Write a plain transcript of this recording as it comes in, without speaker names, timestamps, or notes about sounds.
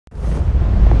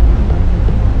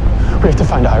have to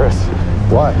find Iris.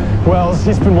 Why? Wells,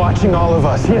 he's been watching all of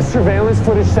us. He has surveillance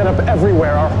footage set up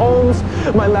everywhere. Our homes,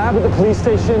 my lab at the police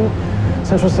station,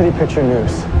 Central City Picture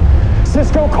News.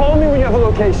 Cisco, call me when you have a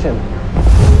location.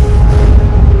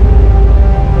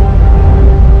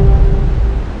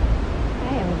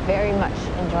 I am very much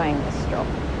enjoying this stroll.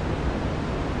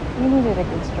 We needed a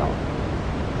good stroll.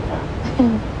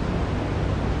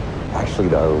 Actually,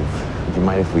 though, would you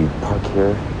mind if we park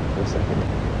here for a second?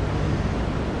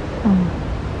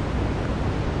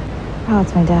 Oh,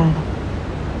 it's my dad.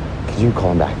 Could you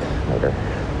call him back later?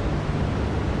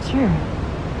 Sure.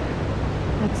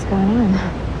 What's going on?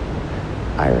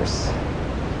 Iris,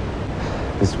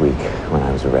 this week when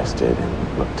I was arrested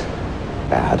and looked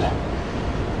bad,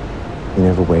 you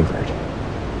never wavered.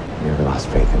 You never lost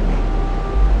faith in me.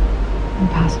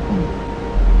 Impossible.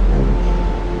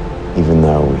 And even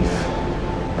though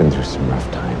we've been through some rough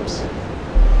times,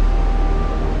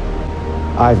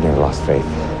 I've never lost faith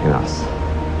in us.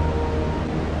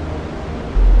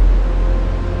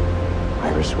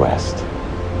 Iris West.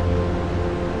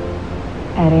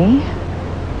 Eddie?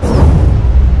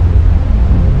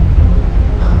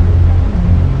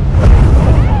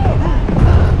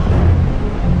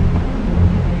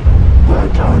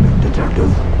 Bad timing,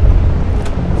 detective.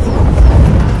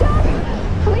 Stop!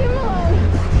 Leave him alone!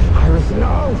 Iris,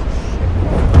 no!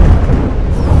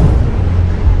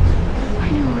 I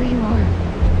know where you are.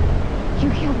 You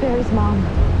killed Barry's mom.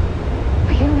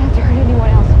 But you don't have to hurt anyone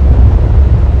else.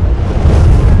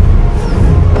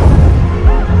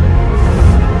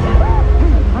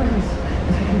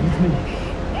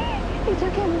 He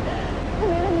took him. The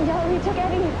man in the yellow, he took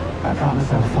Eddie. I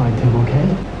promise I'll find him, okay?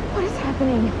 What is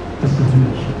happening? Listen to me.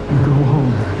 You go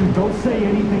home. Don't say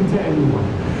anything to anyone.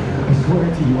 I swear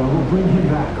to you, I will bring him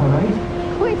back, all right?